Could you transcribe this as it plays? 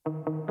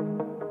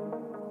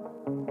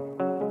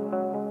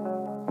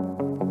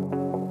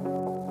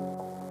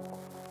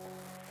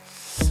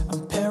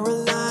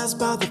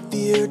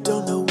fear,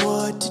 don't know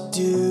what to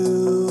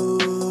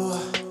do.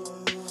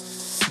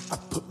 I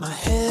put my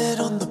head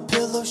on the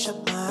pillow, shut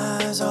my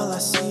eyes, all I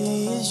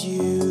see is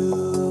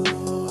you.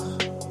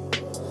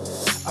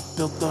 I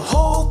built the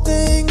whole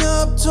thing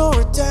up,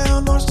 tore it down.